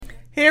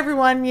Hey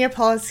everyone, Mia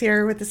Paulus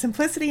here with the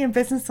Simplicity in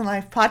Business and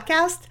Life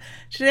podcast.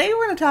 Today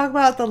we're going to talk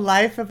about the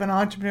life of an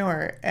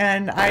entrepreneur,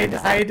 and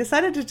I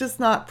decided to just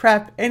not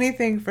prep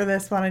anything for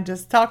this one and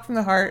just talk from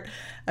the heart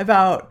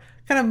about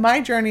kind of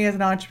my journey as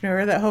an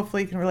entrepreneur that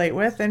hopefully you can relate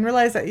with and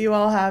realize that you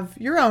all have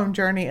your own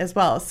journey as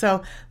well.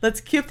 So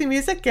let's cue up the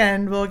music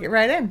and we'll get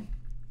right in.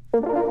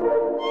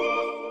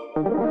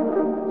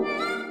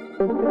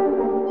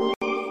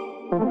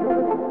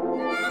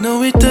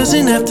 No, it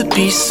doesn't have to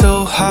be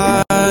so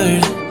hard.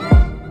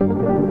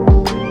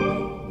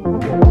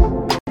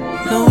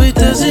 No, it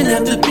doesn't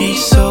have to be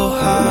so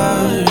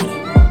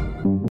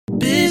hard.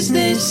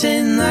 Business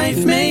and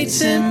life made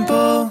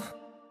simple.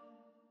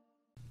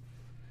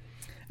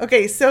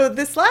 Okay, so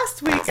this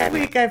last week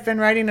I've been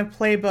writing a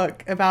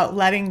playbook about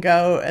letting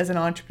go as an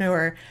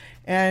entrepreneur,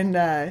 and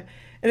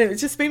it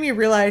just made me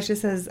realize,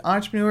 just as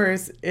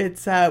entrepreneurs,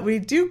 it's we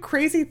do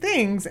crazy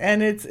things,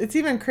 and it's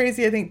even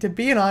crazy, I think, to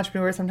be an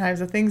entrepreneur sometimes,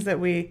 the things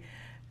that we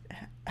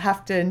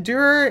have to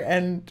endure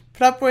and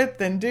put up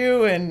with and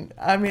do, and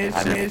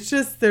it's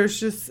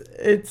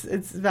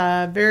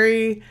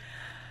very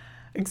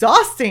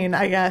exhausting,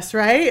 I guess,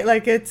 right?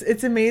 Like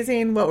it's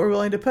amazing what we're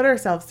willing to put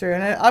ourselves through,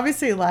 and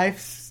obviously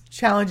life's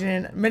challenging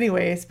in many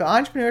ways, but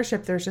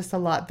entrepreneurship, there's just a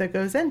lot that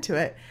goes into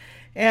it.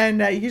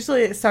 And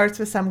usually it starts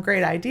with some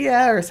great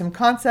idea or some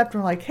concept.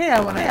 And we're like, hey, I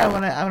want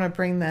to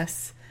bring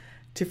this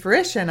to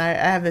fruition. I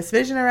have this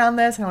vision around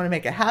this. And I want to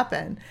make it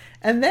happen.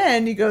 And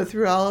then you go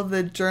through all of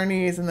the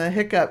journeys and the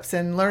hiccups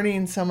and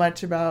learning so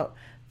much about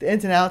the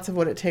ins and outs of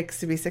what it takes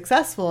to be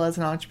successful as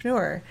an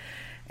entrepreneur.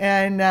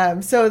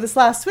 And so this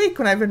last week,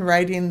 when I've been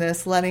writing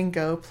this letting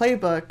go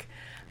playbook,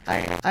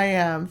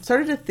 I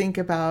started to think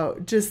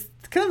about just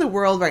kind of the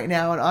world right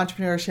now and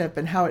entrepreneurship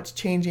and how it's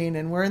changing.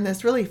 And we're in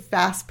this really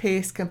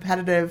fast-paced,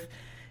 competitive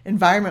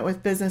environment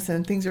with business,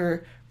 and things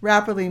are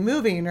rapidly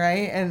moving,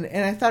 right? And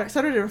I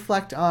started to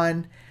reflect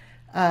on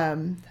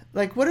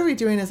like, what are we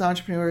doing as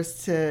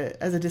entrepreneurs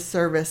as a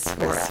disservice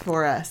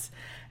for us?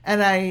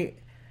 And I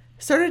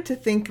started to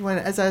think,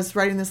 as I was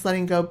writing this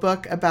letting go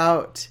book,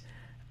 about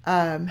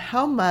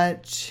how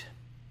much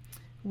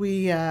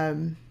we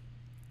let's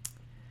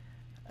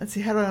see,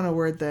 how do I want to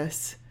word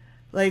this?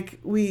 Like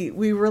we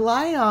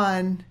rely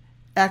on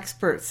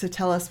experts to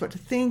tell us what to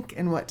think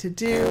and what to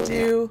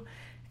do.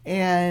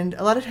 And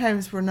a lot of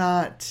times we're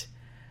not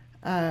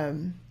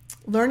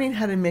learning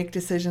how to make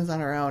decisions on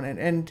our own.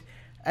 And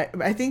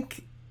I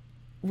think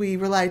we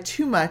rely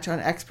too much on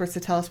experts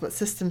to tell us what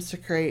systems to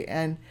create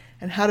and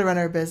how to run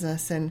our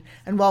business. And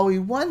while we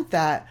want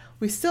that,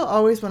 we still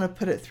always want to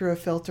put it through a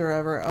filter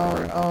of our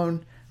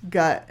own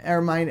gut,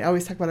 our mind. I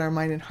always talk about our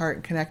mind and heart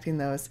and connecting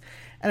those.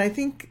 And I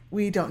think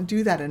we don't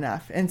do that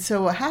enough. And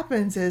so what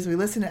happens is we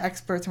listen to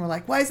experts and we're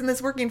like, why isn't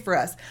this working for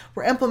us?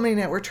 We're implementing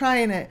it. We're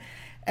trying it.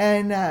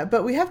 And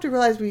but we have to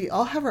realize we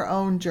all have our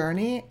own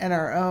journey and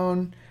our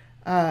own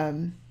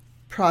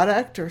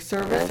product or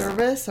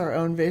service, our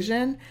own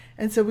vision.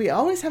 And so we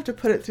always have to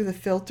put it through the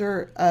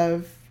filter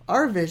of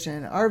our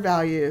vision, our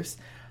values,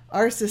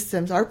 our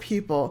systems, our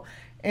people.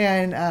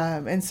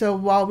 And so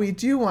while we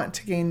do want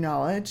to gain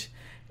knowledge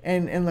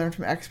and learn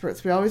from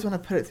experts, we always want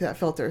to put it through that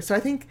filter. So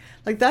I think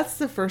like that's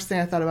the first thing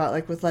I thought about,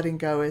 like with letting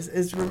go,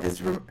 is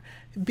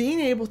being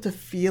able to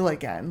feel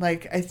again.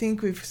 Like I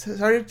think we've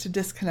started to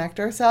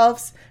disconnect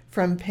ourselves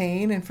from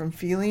pain and from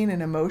feeling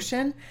and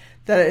emotion,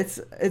 that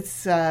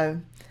it's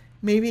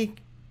maybe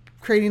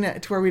creating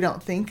it to where we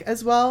don't think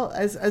as well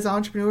as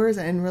entrepreneurs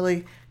and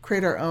really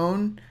create our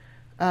own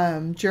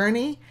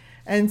journey.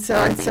 And so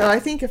I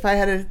think if I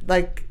had to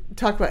like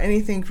talk about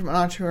anything from an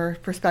entrepreneur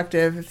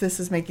perspective, if this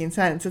is making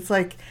sense, it's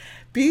like,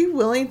 be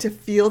willing to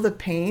feel the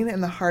pain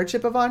and the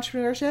hardship of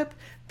entrepreneurship.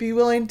 Be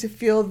willing to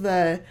feel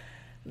the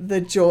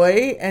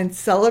joy and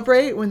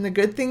celebrate when the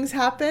good things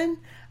happen.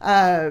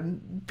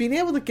 Being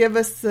able to give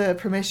us the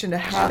permission to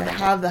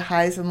have the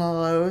highs and the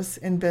lows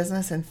in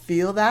business and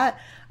feel that,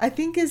 I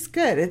think is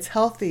good. It's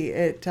healthy.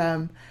 It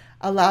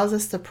allows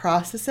us to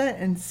process it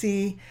and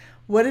see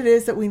what it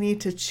is that we need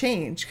to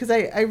change. Because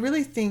I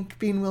really think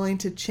being willing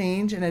to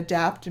change and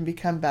adapt and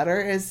become better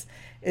is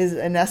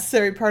a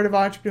necessary part of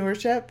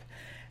entrepreneurship.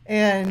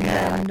 And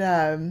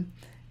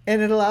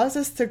it allows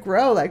us to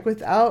grow. Like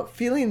without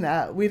feeling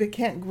that, we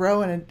can't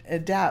grow and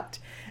adapt.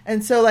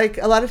 And so like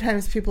a lot of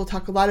times people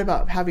talk a lot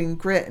about having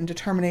grit and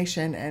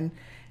determination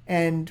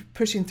and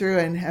pushing through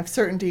and have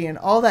certainty, and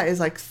all that is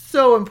like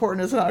so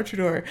important as an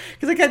entrepreneur.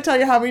 Because I can't tell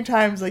you how many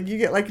times like you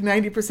get like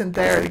 90%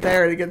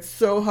 there and it gets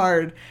so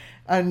hard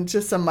on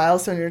just some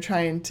milestone you're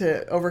trying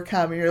to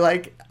overcome, and you're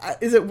like,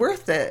 is it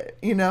worth it?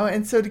 You know?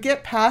 And so to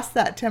get past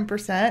that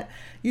 10%,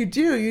 you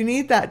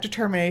need that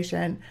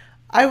determination.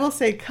 I will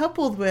say,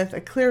 coupled with a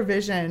clear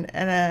vision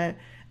and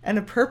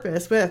a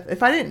purpose.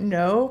 If I didn't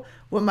know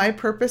what my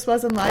purpose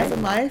was in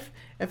life,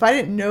 if I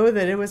didn't know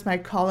that it was my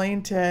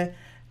calling to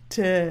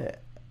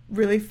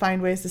really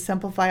find ways to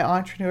simplify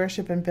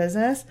entrepreneurship and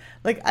business.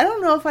 Like, I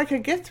don't know if I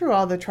could get through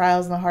all the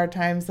trials and the hard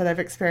times that I've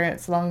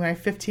experienced along my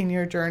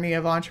 15-year journey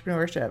of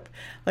entrepreneurship.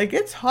 Like,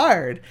 it's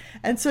hard.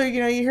 And so,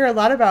 you hear a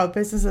lot about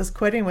businesses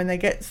quitting when they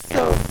get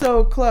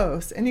so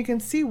close, and you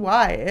can see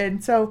why.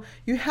 And so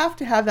you have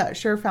to have that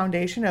sure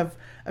foundation of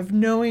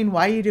knowing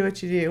why you do,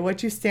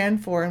 what you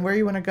stand for, and where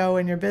you want to go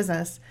in your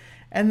business.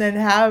 And then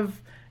have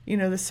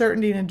the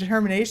certainty and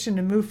determination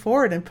to move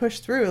forward and push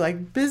through.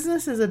 Like,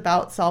 business is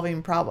about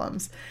solving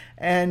problems.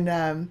 And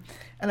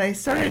I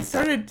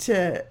started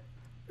to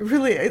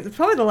really, it's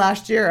probably the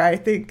last year, I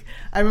think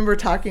I remember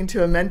talking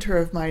to a mentor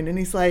of mine, and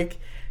he's like,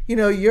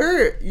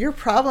 your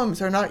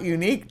problems are not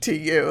unique to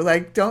you.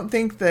 Like, don't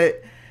think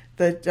that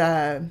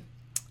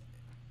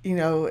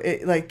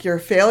like you're a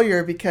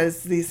failure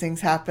because these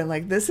things happen.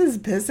 Like, this is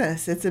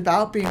business. It's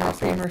about being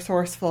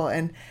resourceful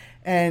and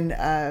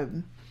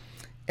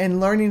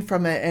learning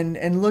from it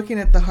and looking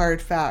at the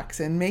hard facts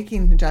and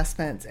making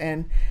adjustments.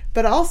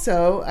 But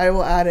also, I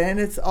will add in,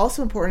 it's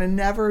also important to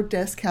never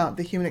discount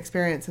the human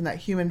experience and that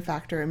human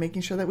factor, and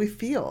making sure that we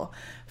feel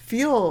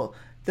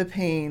the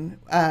pain,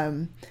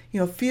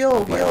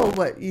 feel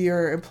what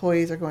your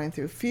employees are going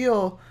through,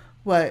 feel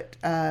what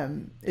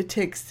it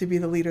takes to be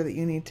the leader that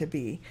you need to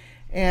be.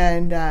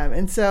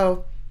 And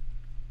so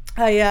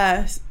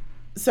let's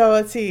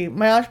see,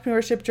 my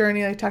entrepreneurship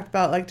journey, I talked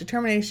about like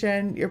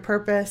determination, your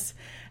purpose.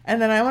 And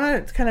then I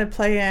want to kind of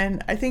play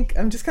in, I think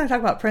I'm just going to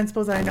talk about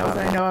principles that I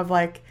know have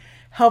like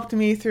helped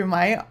me through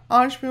my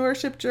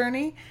entrepreneurship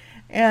journey.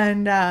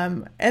 And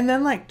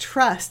then like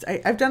trust.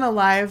 I've done a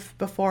live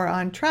before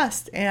on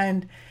trust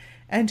and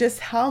just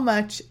how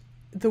much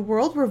the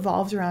world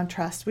revolves around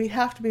trust. We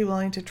have to be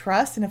willing to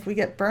trust. And if we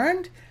get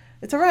burned,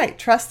 it's all right.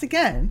 Trust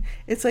again.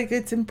 It's like,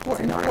 it's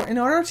important in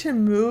order to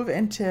move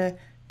into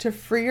to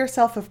free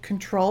yourself of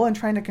control and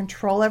trying to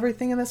control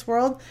everything in this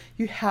world.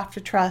 You have to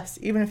trust,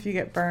 even if you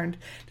get burned.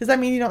 Does that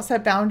mean you don't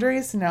set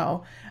boundaries?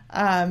 No.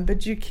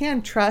 But you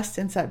can trust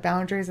and set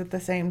boundaries at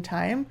the same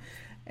time.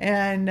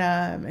 And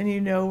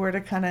where to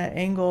kind of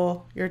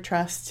angle your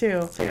trust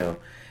too.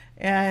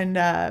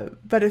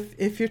 But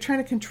if you're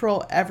trying to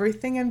control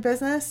everything in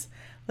business,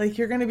 like,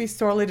 you're going to be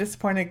sorely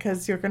disappointed,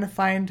 because you're going to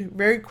find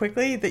very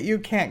quickly that you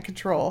can't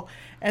control,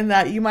 and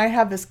that you might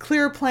have this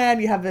clear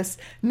plan. You have this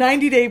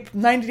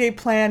 90-day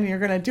plan, and you're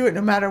going to do it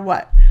no matter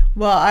what.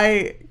 Well,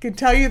 I can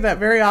tell you that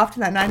very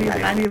often that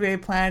 90-day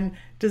plan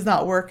does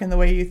not work in the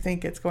way you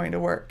think it's going to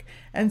work.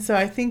 And so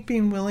I think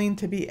being willing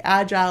to be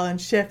agile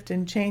and shift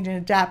and change and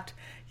adapt.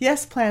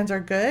 Yes, plans are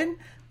good,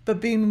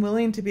 but being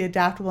willing to be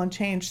adaptable and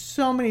change.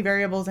 So many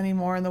variables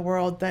anymore in the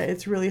world that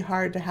it's really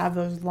hard to have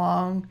those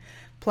long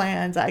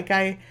plans. Like,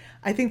 I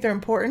think they're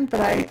important,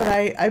 but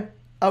I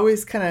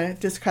always kind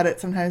of discredit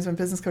sometimes when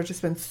business coaches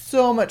spend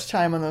so much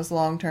time on those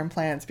long-term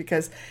plans,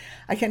 because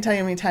I can't tell you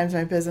how many times in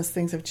my business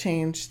things have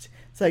changed.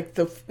 It's like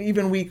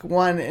even week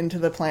one into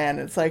the plan,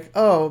 it's like,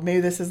 oh, maybe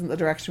this isn't the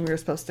direction we were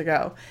supposed to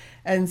go.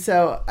 And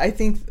so I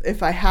think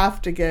if I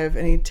have to give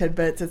any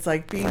tidbits, it's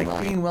like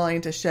being willing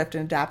to shift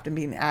and adapt and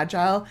being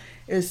agile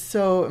is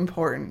so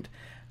important.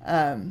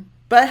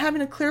 But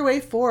having a clear way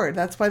forward,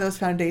 that's why those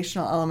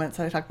foundational elements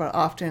that I talk about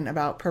often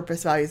about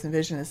purpose, values, and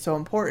vision is so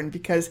important,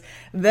 because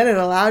then it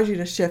allows you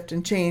to shift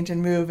and change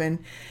and move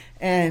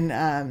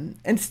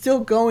and still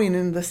going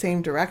in the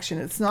same direction.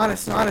 It's not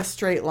a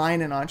straight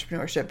line in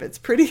entrepreneurship. It's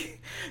pretty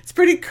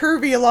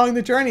curvy along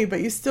the journey,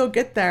 but you still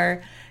get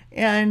there.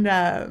 And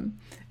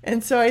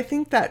so I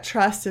think that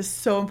trust is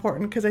so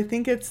important, because I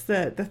think it's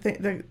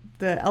the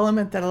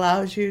element that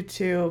allows you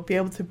to be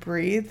able to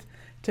breathe,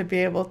 to be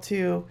able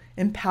to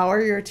empower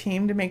your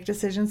team to make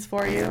decisions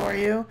for you,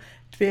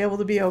 to be able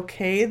to be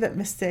okay that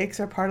mistakes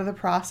are part of the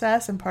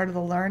process and part of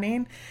the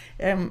learning.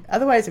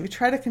 Otherwise, if you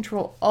try to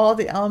control all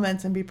the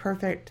elements and be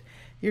perfect,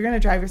 you're going to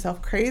drive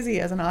yourself crazy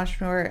as an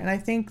entrepreneur. And I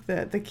think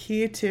that the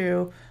key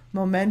to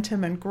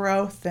momentum and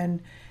growth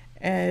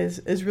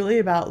is really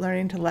about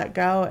learning to let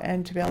go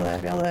and to be able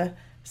to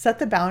set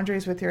the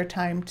boundaries with your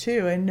time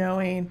too, and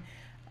knowing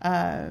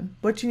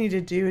what you need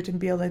to do to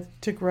be able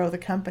to grow the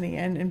company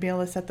and be able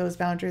to set those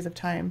boundaries of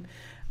time.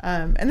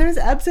 And there's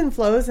ebbs and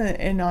flows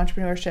in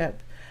entrepreneurship.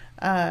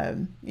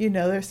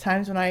 There's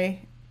times when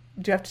I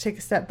do have to take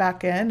a step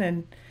back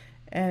in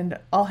and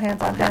all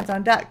hands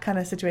on deck kind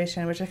of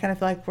situation, which I kind of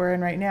feel like we're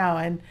in right now.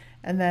 And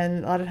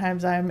then a lot of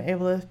times I'm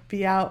able to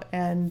be out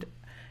and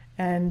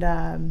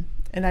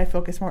I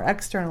focus more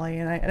externally,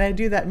 and I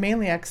do that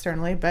mainly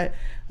externally, but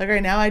like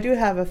right now I do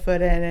have a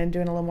foot in and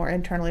doing a little more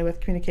internally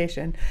with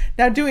communication.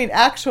 Now, doing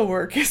actual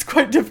work is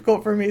quite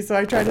difficult for me, so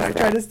I try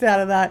to stay out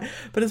of that.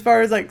 But as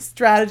far as like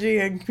strategy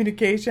and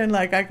communication,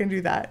 like I can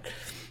do that.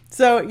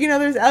 So,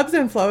 there's ebbs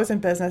and flows in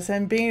business,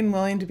 and being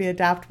willing to be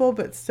adaptable,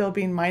 but still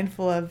being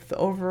mindful of the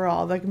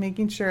overall, like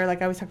making sure,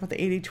 like I was talking about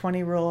the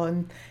 80-20 rule,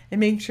 and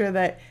making sure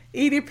that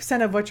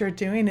 80% of what you're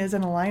doing is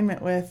in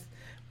alignment with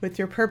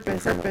your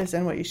purpose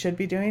and what you should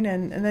be doing.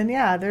 And then,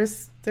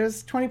 there's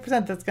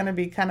 20% that's going to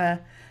be kind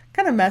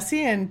of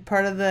messy and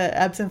part of the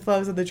ebbs and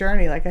flows of the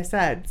journey, like I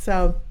said.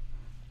 So,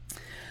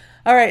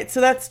 All right, so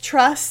that's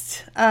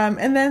trust.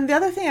 And then the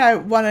other thing I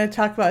want to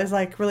talk about is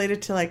like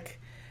related to like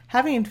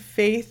having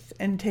faith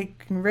and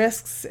taking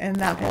risks and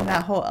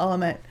that whole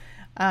element.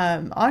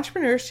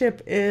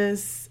 Entrepreneurship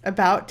is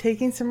about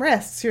taking some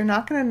risks. You're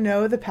not going to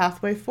know the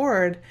pathway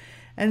forward,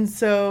 and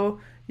so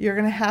you're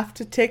going to have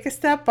to take a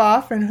step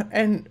off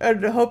and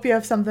hope you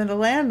have something to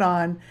land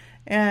on.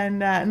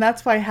 And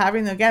that's why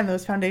having, again,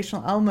 those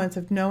foundational elements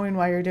of knowing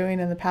why you're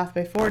doing and the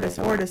pathway forward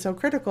is so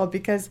critical,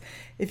 because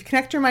if you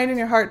connect your mind and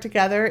your heart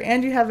together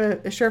and you have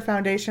a sure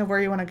foundation of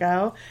where you want to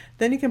go,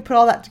 then you can put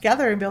all that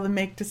together and be able to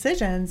make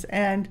decisions.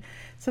 And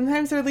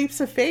sometimes there are leaps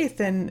of faith.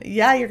 And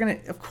yeah,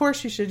 of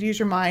course, you should use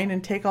your mind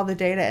and take all the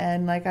data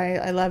in. Like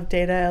I love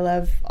data. I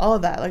love all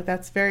of that. Like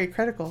that's very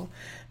critical.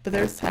 But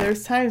there's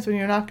times when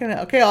you're not going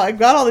to, okay, I've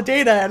got all the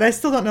data and I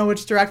still don't know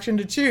which direction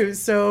to choose.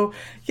 So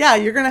yeah,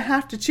 you're going to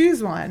have to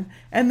choose one.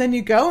 And then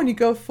you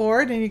go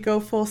forward and you go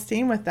full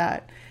steam with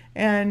that.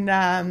 And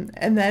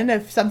then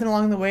if something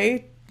along the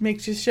way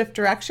makes you shift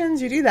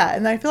directions, you do that.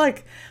 And I feel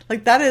like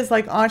that is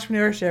like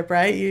entrepreneurship,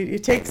 right? You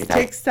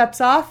take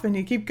steps off and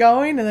you keep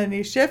going, and then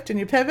you shift and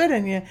you pivot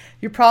and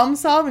you problem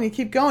solve and you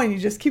keep going. You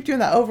just keep doing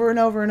that over and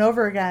over and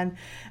over again.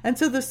 And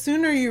so the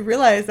sooner you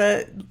realize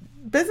that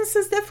business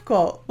is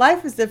difficult,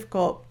 life is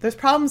difficult, there's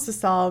problems to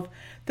solve,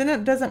 then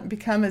it doesn't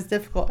become as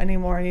difficult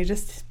anymore. And you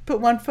just put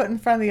one foot in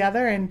front of the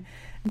other and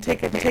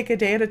take a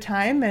day at a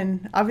time,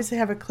 and obviously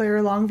have a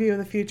clear, long view of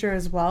the future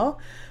as well.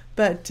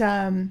 But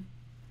yeah,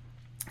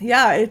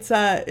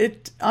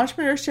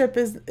 entrepreneurship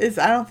is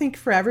I don't think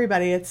for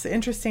everybody. It's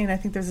interesting. I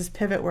think there's this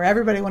pivot where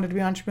everybody wanted to be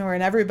an entrepreneur,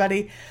 and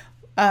everybody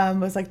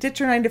was like, ditch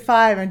your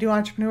 9-to-5 and do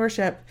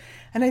entrepreneurship.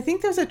 And I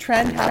think there's a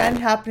trend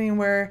happening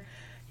where,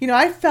 you know,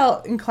 I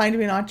felt inclined to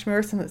be an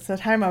entrepreneur since the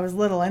time I was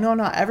little. I know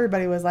not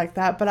everybody was like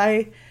that, but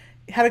I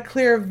had a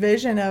clear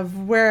vision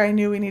of where I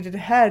knew we needed to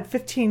head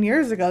 15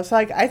 years ago. So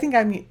I think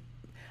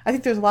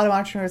there's a lot of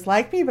entrepreneurs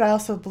like me, but I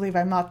also believe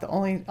I'm not the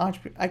only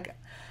entrepreneur. Like,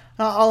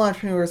 not all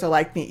entrepreneurs are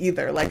like me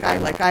either.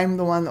 I'm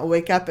the one that will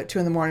wake up at 2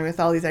 a.m.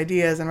 with all these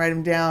ideas and write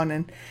them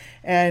down,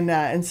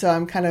 and so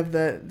I'm kind of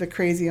the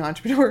crazy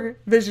entrepreneur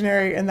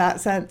visionary in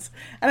that sense.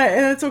 And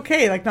it's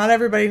okay. Like, not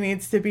everybody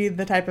needs to be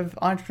the type of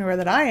entrepreneur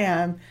that I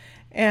am.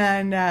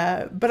 And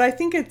but I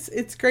think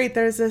it's great.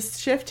 There's this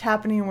shift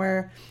happening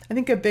where I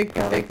think a big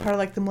part of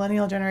like the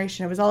millennial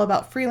generation, it was all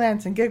about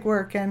freelance and gig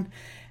work and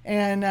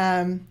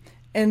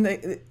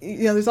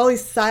there's all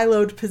these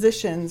siloed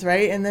positions,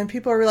 right? And then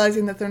people are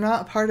realizing that they're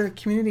not a part of a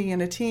community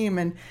and a team,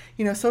 and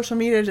social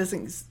media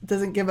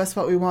doesn't give us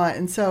what we want.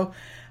 And so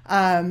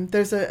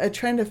there's a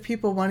trend of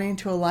people wanting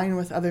to align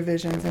with other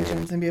visions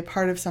and be a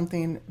part of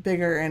something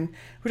bigger, and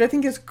which I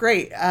think is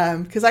great,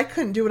 because I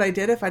couldn't do what I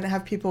did if I didn't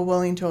have people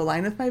willing to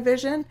align with my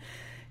vision.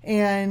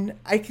 And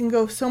I can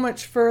go so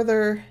much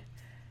further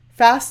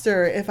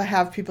faster if I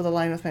have people to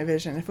align with my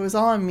vision. If it was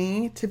all on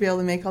me to be able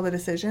to make all the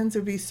decisions, it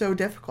would be so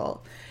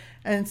difficult.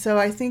 And so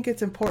I think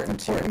it's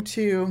important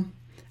to,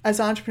 as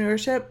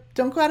entrepreneurship,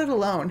 don't go at it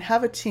alone.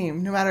 Have a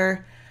team, no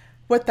matter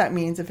what that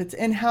means. If it's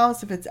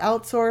in-house, if it's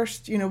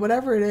outsourced,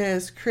 whatever it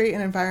is, create an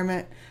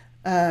environment,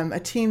 a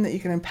team that you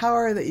can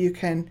empower, that you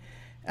can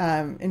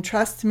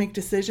entrust to make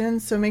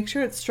decisions. So make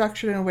sure it's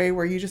structured in a way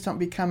where you just don't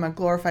become a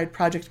glorified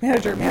project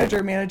manager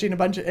managing a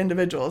bunch of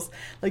individuals.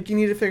 Like, you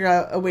need to figure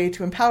out a way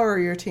to empower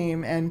your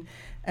team and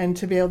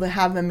to be able to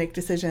have them make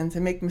decisions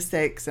and make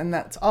mistakes. And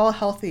that's all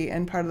healthy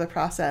and part of the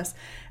process.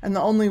 And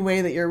the only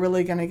way that you're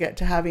really going to get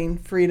to having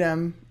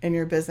freedom in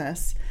your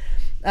business.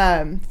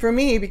 For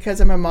me, because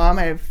I'm a mom,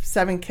 I have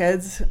 7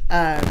 kids.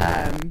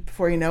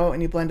 Before you know it,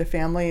 when you blend a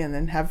family and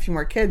then have a few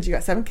more kids, you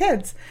got 7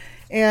 kids.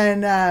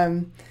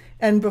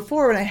 And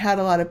before, when I had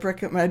a lot of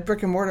brick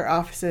and mortar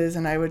offices,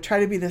 and I would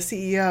try to be the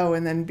CEO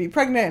and then be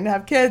pregnant and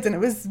have kids, and it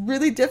was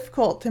really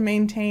difficult to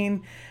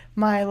maintain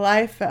my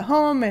life at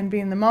home and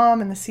being the mom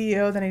and the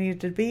CEO that I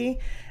needed to be.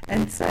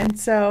 And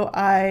so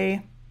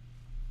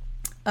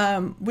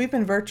we've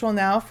been virtual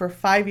now for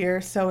 5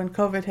 years. So when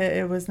COVID hit,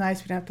 it was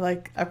nice. We didn't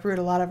have to uproot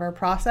a lot of our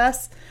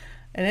process.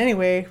 And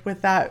anyway,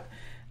 with that,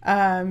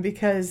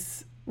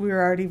 because we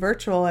were already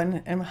virtual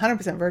and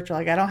 100% virtual,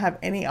 like I don't have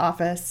any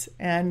office,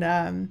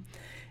 and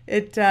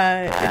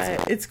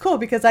it's cool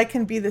because I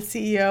can be the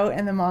CEO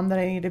and the mom that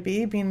I need to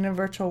be, being in a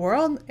virtual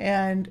world.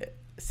 And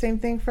same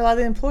thing for a lot of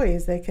the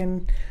employees. They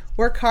can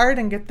work hard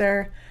and get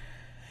their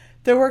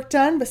work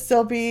done, but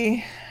still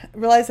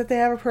realize that they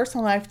have a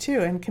personal life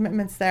too and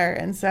commitments there.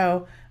 And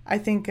so I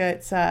think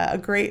it's a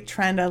great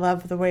trend. I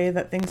love the way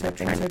that things are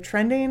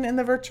trending in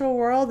the virtual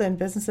world and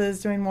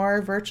businesses doing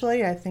more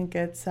virtually. I think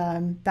it's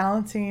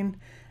balancing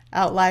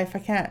out life. I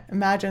can't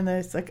imagine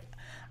there's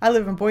I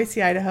live in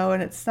Boise, Idaho,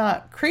 and it's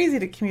not crazy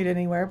to commute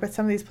anywhere, but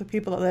some of these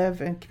people that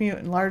live and commute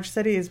in large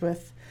cities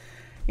with,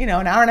 an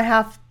hour and a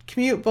half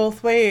commute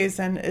both ways,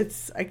 and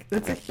it's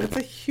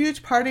a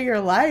huge part of your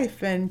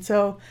life. And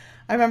so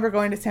I remember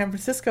going to San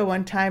Francisco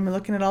one time and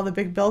looking at all the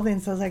big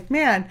buildings. I was like,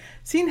 man,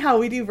 seeing how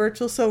we do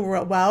virtual so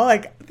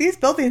well, these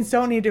buildings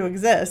don't need to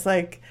exist.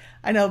 I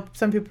know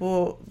some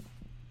people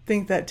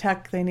think that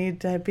they need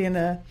to be in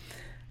a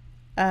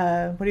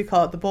what do you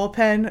call it? The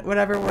bullpen,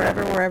 whatever,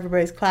 wherever, where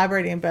everybody's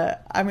collaborating.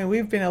 But I mean,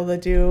 we've been able to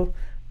do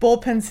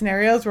bullpen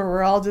scenarios where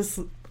we're all just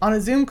on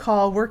a Zoom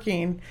call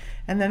working.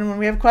 And then when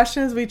we have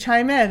questions, we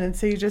chime in. And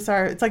so you just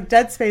are, it's like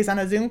dead space on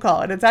a Zoom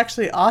call. And it's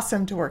actually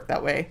awesome to work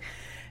that way.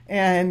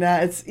 And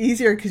it's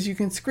easier because you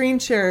can screen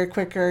share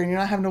quicker and you're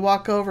not having to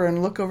walk over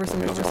and look over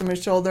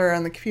somebody's shoulder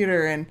on the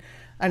computer. And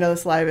I know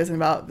this live isn't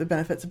about the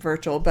benefits of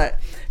virtual, but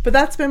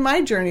that's been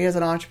my journey as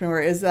an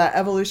entrepreneur, is that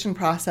evolution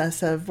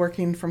process of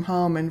working from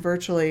home and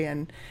virtually.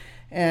 And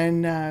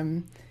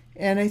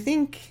I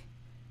think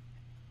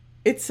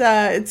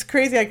it's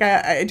crazy. Like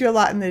I do a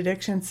lot in the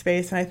addiction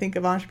space, and I think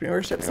of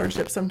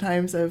entrepreneurship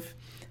sometimes of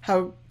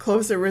how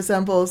close it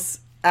resembles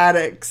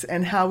addicts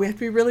and how we have to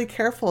be really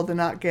careful to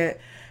not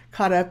get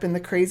caught up in the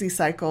crazy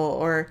cycle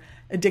or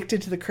addicted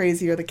to the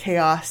crazy or the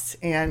chaos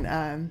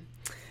and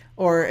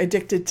or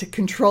addicted to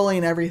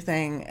controlling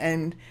everything.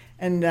 And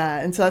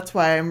so that's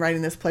why I'm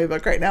writing this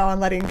playbook right now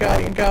on letting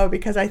go,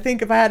 because I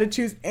think if I had to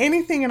choose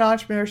anything in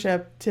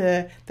entrepreneurship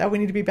that we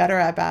need to be better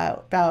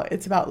about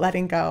it's about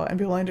letting go and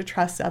be willing to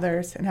trust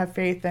others and have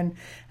faith and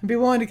be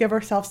willing to give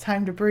ourselves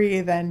time to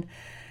breathe and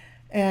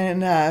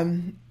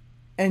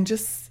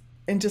just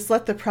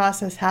let the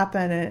process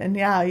happen. And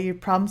yeah, you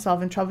problem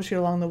solve and troubleshoot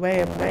along the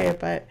way.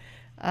 But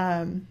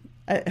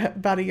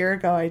about a year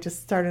ago, I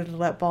just started to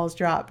let balls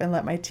drop and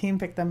let my team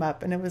pick them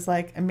up. And it was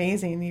like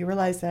amazing. You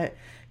realize that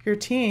your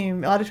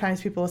team, a lot of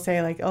times people will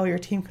say like, oh, your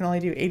team can only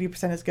do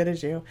 80% as good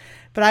as you.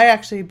 But I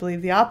actually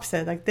believe the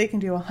opposite. Like they can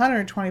do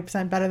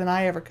 120% better than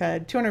I ever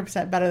could,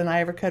 200% better than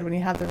I ever could when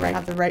you have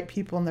the right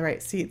people in the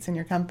right seats in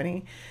your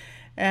company.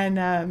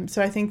 And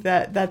so I think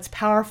that that's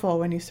powerful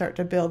when you start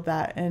to build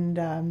that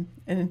and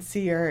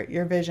see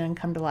your vision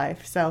come to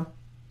life. So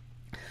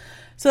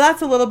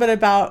that's a little bit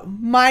about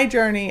my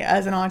journey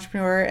as an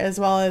entrepreneur, as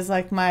well as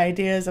like my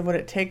ideas of what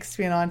it takes to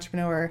be an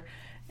entrepreneur.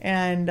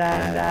 And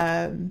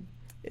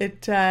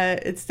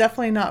it's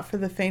definitely not for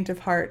the faint of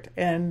heart.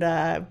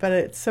 But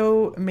it's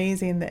so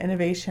amazing, the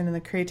innovation and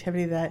the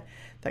creativity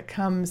that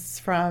comes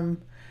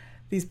from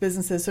these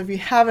businesses. So if you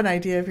have an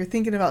idea, if you're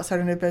thinking about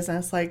starting a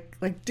business, like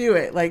do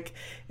it. Like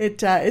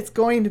it's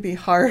going to be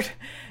hard.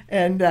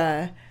 And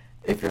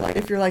if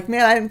you're like,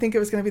 man, I didn't think it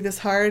was going to be this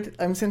hard,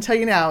 I'm just going to tell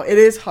you now, it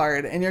is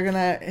hard, and you're going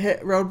to hit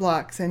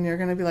roadblocks, and you're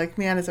going to be like,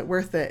 man, is it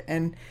worth it?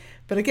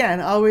 But again,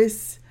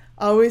 always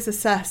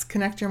assess,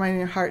 connect your mind and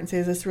your heart, and say,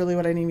 is this really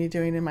what I need to be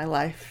doing in my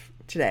life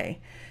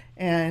today?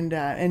 And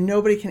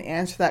nobody can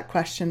answer that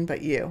question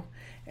but you.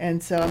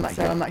 And so I'm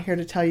not here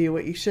to tell you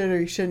what you should or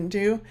you shouldn't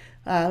do.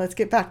 Let's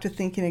get back to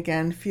thinking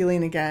again,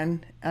 feeling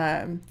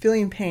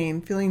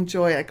pain, feeling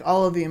joy, like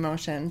all of the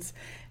emotions,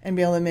 and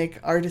be able to make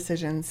our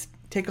decisions,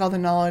 take all the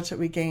knowledge that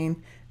we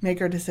gain,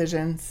 make our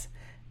decisions,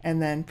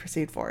 and then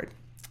proceed forward.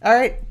 All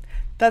right.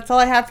 That's all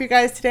I have for you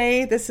guys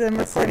today.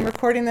 I'm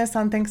recording this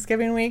on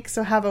Thanksgiving week,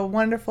 so have a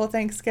wonderful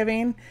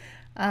Thanksgiving.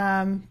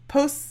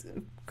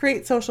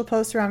 Create social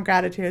posts around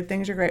gratitude,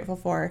 things you're grateful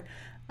for.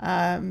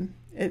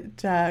 It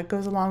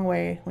goes a long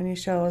way when you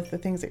show the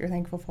things that you're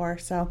thankful for.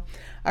 So,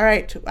 all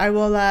right, I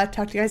will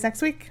talk to you guys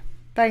next week.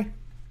 Bye.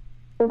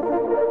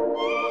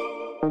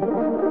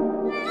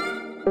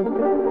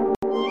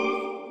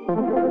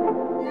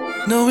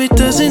 No, it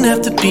doesn't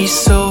have to be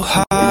so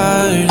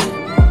hard.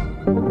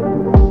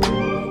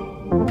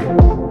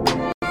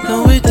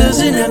 No, it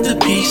doesn't have to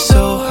be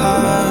so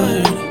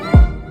hard.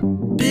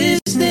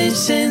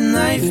 Business and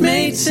life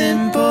made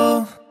simple.